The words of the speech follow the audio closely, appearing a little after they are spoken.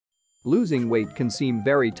Losing weight can seem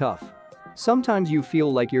very tough. Sometimes you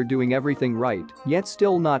feel like you're doing everything right, yet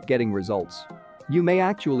still not getting results. You may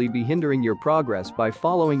actually be hindering your progress by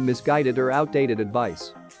following misguided or outdated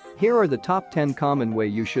advice. Here are the top 10 common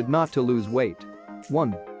ways you should not to lose weight.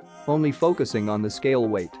 1. Only focusing on the scale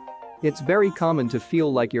weight. It's very common to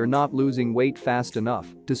feel like you're not losing weight fast enough,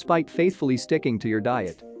 despite faithfully sticking to your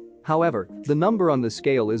diet. However, the number on the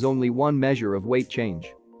scale is only one measure of weight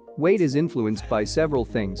change. Weight is influenced by several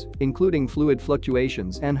things, including fluid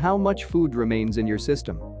fluctuations and how much food remains in your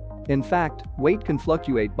system. In fact, weight can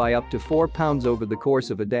fluctuate by up to 4 pounds over the course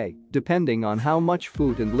of a day, depending on how much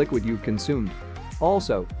food and liquid you've consumed.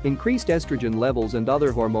 Also, increased estrogen levels and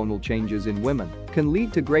other hormonal changes in women can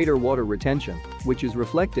lead to greater water retention, which is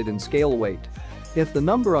reflected in scale weight. If the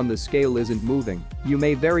number on the scale isn't moving, you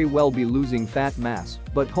may very well be losing fat mass,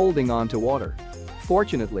 but holding on to water.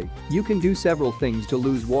 Fortunately, you can do several things to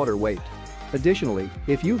lose water weight. Additionally,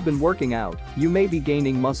 if you've been working out, you may be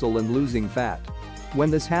gaining muscle and losing fat. When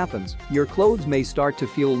this happens, your clothes may start to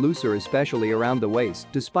feel looser, especially around the waist,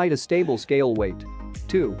 despite a stable scale weight.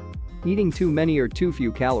 2. Eating too many or too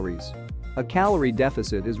few calories. A calorie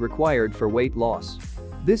deficit is required for weight loss.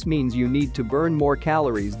 This means you need to burn more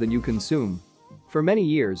calories than you consume. For many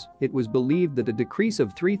years, it was believed that a decrease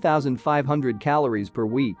of 3,500 calories per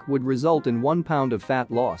week would result in 1 pound of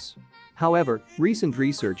fat loss. However, recent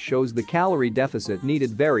research shows the calorie deficit needed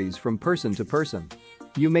varies from person to person.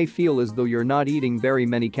 You may feel as though you're not eating very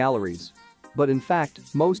many calories. But in fact,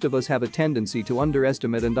 most of us have a tendency to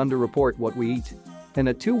underestimate and underreport what we eat. In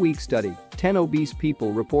a 2-week study, 10 obese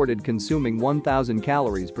people reported consuming 1,000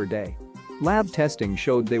 calories per day. Lab testing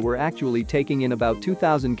showed they were actually taking in about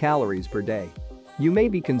 2,000 calories per day. You may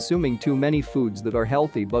be consuming too many foods that are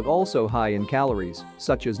healthy but also high in calories,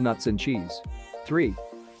 such as nuts and cheese. 3.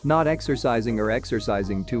 Not exercising or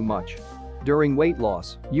exercising too much. During weight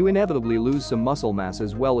loss, you inevitably lose some muscle mass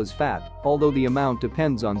as well as fat, although the amount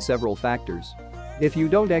depends on several factors. If you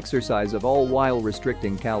don't exercise at all while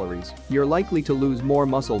restricting calories, you're likely to lose more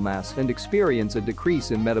muscle mass and experience a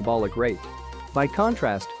decrease in metabolic rate. By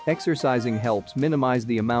contrast, exercising helps minimize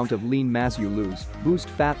the amount of lean mass you lose, boost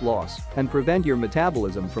fat loss, and prevent your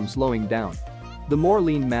metabolism from slowing down. The more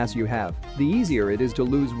lean mass you have, the easier it is to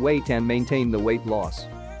lose weight and maintain the weight loss.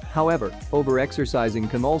 However, over-exercising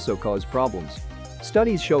can also cause problems.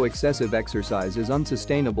 Studies show excessive exercise is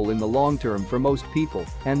unsustainable in the long term for most people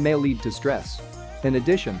and may lead to stress. In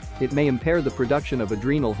addition, it may impair the production of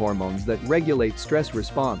adrenal hormones that regulate stress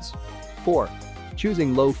response. 4.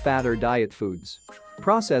 Choosing low-fat or diet foods.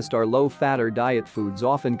 Processed or low-fat or diet foods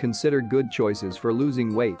often considered good choices for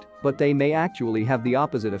losing weight, but they may actually have the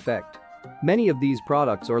opposite effect. Many of these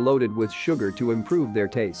products are loaded with sugar to improve their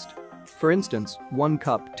taste. For instance, 1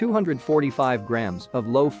 cup 245 grams of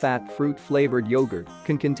low-fat fruit-flavored yogurt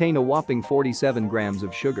can contain a whopping 47 grams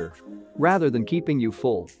of sugar. Rather than keeping you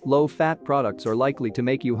full, low-fat products are likely to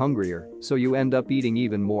make you hungrier, so you end up eating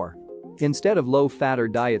even more. Instead of low-fat or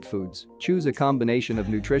diet foods, choose a combination of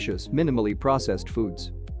nutritious, minimally processed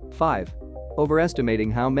foods. 5.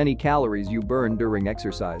 Overestimating how many calories you burn during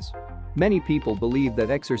exercise. Many people believe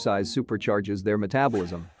that exercise supercharges their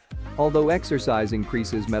metabolism. Although exercise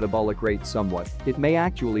increases metabolic rate somewhat, it may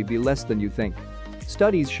actually be less than you think.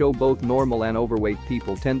 Studies show both normal and overweight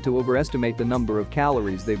people tend to overestimate the number of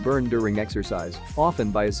calories they burn during exercise,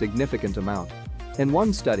 often by a significant amount. In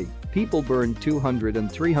one study, people burned 200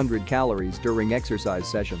 and 300 calories during exercise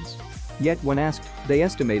sessions. Yet when asked, they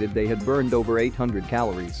estimated they had burned over 800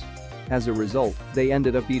 calories. As a result, they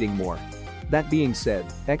ended up eating more. That being said,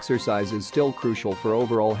 exercise is still crucial for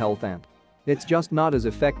overall health and it's just not as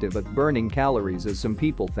effective at burning calories as some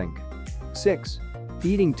people think. 6.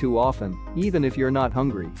 Eating too often, even if you're not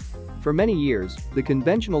hungry. For many years, the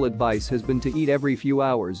conventional advice has been to eat every few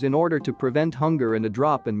hours in order to prevent hunger and a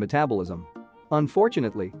drop in metabolism.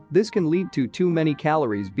 Unfortunately, this can lead to too many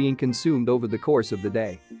calories being consumed over the course of the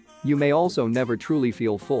day. You may also never truly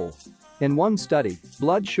feel full. In one study,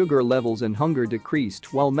 blood sugar levels and hunger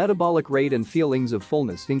decreased while metabolic rate and feelings of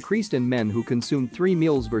fullness increased in men who consumed 3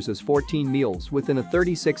 meals versus 14 meals within a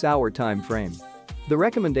 36-hour time frame. The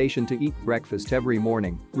recommendation to eat breakfast every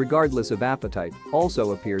morning, regardless of appetite,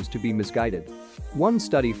 also appears to be misguided. One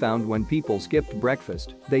study found when people skipped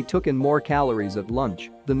breakfast, they took in more calories at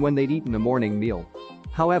lunch than when they'd eaten a morning meal.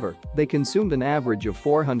 However, they consumed an average of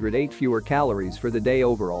 408 fewer calories for the day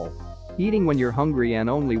overall. Eating when you're hungry and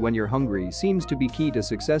only when you're hungry seems to be key to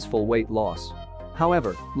successful weight loss.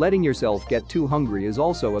 However, letting yourself get too hungry is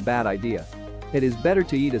also a bad idea. It is better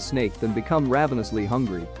to eat a snake than become ravenously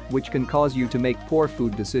hungry, which can cause you to make poor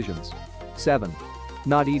food decisions. 7.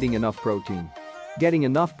 Not eating enough protein. Getting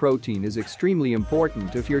enough protein is extremely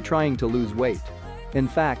important if you're trying to lose weight. In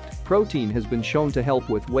fact, protein has been shown to help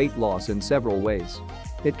with weight loss in several ways.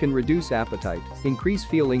 It can reduce appetite, increase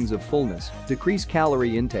feelings of fullness, decrease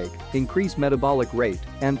calorie intake, increase metabolic rate,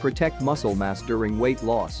 and protect muscle mass during weight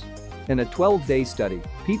loss. In a 12-day study,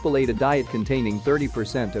 people ate a diet containing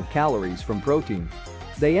 30% of calories from protein.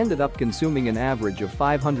 They ended up consuming an average of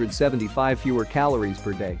 575 fewer calories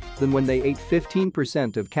per day than when they ate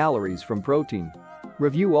 15% of calories from protein.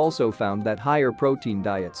 Review also found that higher protein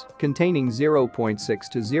diets, containing 0.6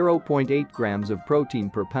 to 0.8 grams of protein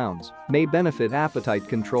per pound, may benefit appetite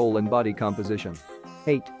control and body composition.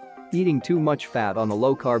 8. Eating too much fat on a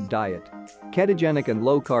low-carb diet. Ketogenic and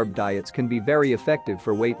low-carb diets can be very effective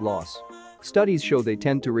for weight loss. Studies show they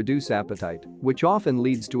tend to reduce appetite, which often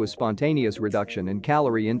leads to a spontaneous reduction in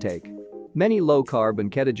calorie intake. Many low-carb and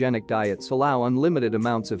ketogenic diets allow unlimited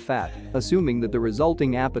amounts of fat, assuming that the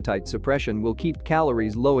resulting appetite suppression will keep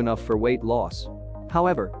calories low enough for weight loss.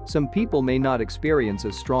 However, some people may not experience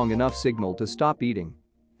a strong enough signal to stop eating.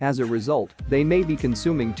 As a result, they may be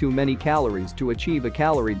consuming too many calories to achieve a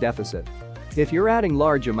calorie deficit. If you're adding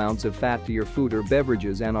large amounts of fat to your food or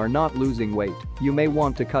beverages and are not losing weight, you may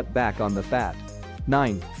want to cut back on the fat.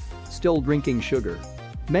 9. Still drinking sugar.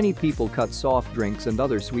 Many people cut soft drinks and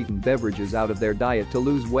other sweetened beverages out of their diet to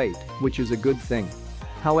lose weight, which is a good thing.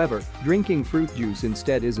 However, drinking fruit juice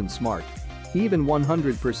instead isn't smart. Even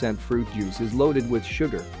 100% fruit juice is loaded with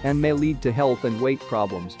sugar and may lead to health and weight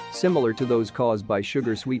problems, similar to those caused by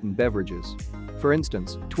sugar-sweetened beverages. For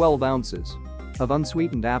instance, 12 ounces of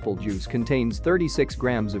unsweetened apple juice contains 36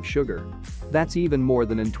 grams of sugar. That's even more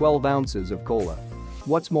than in 12 ounces of cola.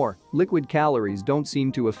 What's more, liquid calories don't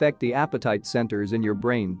seem to affect the appetite centers in your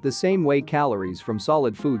brain the same way calories from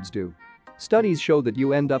solid foods do. Studies show that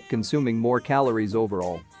you end up consuming more calories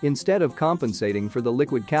overall, instead of compensating for the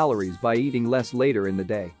liquid calories by eating less later in the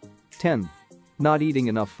day. 10. Not eating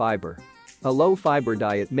enough fiber. A low-fiber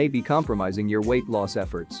diet may be compromising your weight loss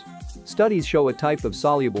efforts. Studies show a type of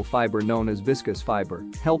soluble fiber known as viscous fiber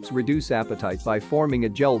helps reduce appetite by forming a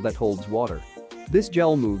gel that holds water. This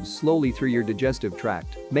gel moves slowly through your digestive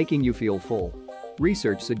tract, making you feel full.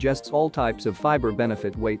 Research suggests all types of fiber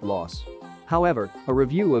benefit weight loss. However, a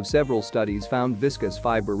review of several studies found viscous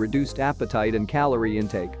fiber reduced appetite and calorie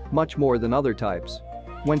intake much more than other types.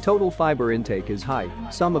 When total fiber intake is high,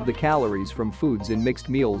 some of the calories from foods in mixed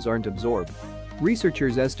meals aren't absorbed.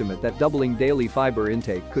 Researchers estimate that doubling daily fiber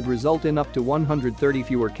intake could result in up to 130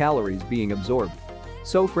 fewer calories being absorbed.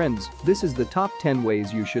 So friends, this is the top 10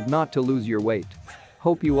 ways you should not to lose your weight.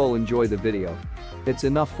 Hope you all enjoy the video. It's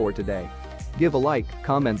enough for today. Give a like,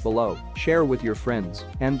 comment below, share with your friends,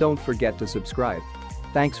 and don't forget to subscribe.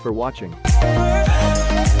 Thanks for watching.